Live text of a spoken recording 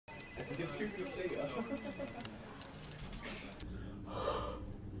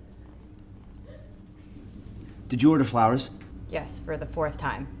Did you order flowers? Yes, for the 4th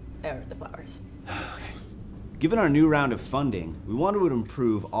time. I ordered the flowers. Okay. Given our new round of funding, we wanted to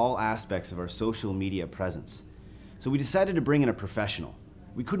improve all aspects of our social media presence. So we decided to bring in a professional.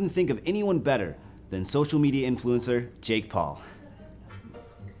 We couldn't think of anyone better than social media influencer Jake Paul.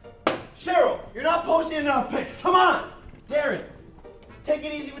 Cheryl, you're not posting enough pics. Come on! Darren, take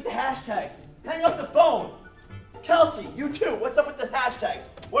it easy with the hashtags. Hang up the phone. Kelsey, you too. What's up with the hashtags?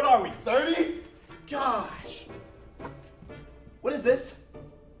 What are we, 30? Gosh. What is this?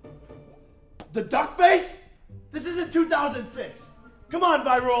 The duck face? This isn't 2006. Come on,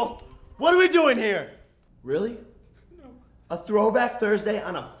 Virool. What are we doing here? Really? No. A throwback Thursday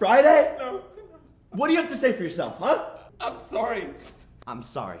on a Friday? No. What do you have to say for yourself, huh? I'm sorry. I'm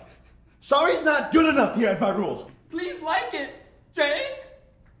sorry. Sorry's not good enough here at Virool. Please like it. Jake?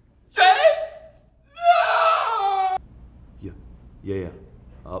 Jake? No! Yeah.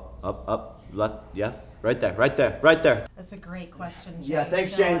 Up, left, yeah. Right there. That's a great question, Jane. Yeah,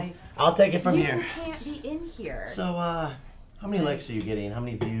 thanks, Jane. I'll take it from here. You can't be in here. So, how many likes are you getting? How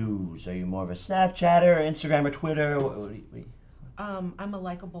many views? Are you more of a Snapchatter, or Instagram, or Twitter? What I'm a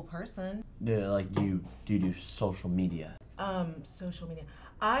likable person. do you do social media? Social media.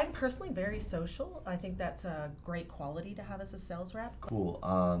 I'm personally very social. I think that's a great quality to have as a sales rep. Cool.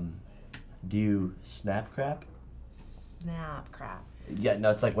 Do you snap crap? Snap crap. Yeah,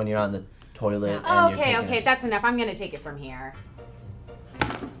 no, it's like when you're on the toilet. Snap. And you're Okay, taking a- that's enough. I'm gonna take it from here.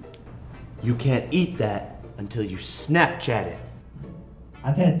 You can't eat that until you Snapchat it.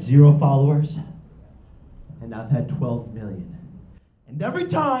 I've had 0 followers, and I've had 12 million. And every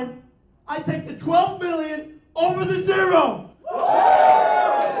time, I take the 12 million over the 0.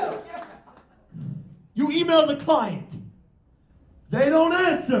 You email the client. They don't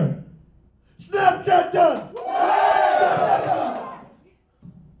answer. Snapchat them. Snapchat them.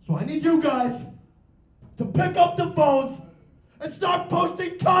 So I need you guys to pick up the phones and start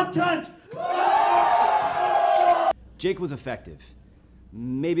posting content. Jake was effective.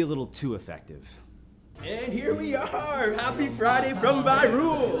 Maybe a little too effective. And here we are. Happy Friday from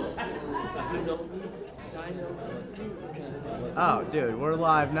Virool. Oh, dude, we're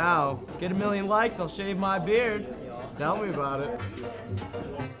live now. Get 1 million likes, I'll shave my beard. Tell me about it.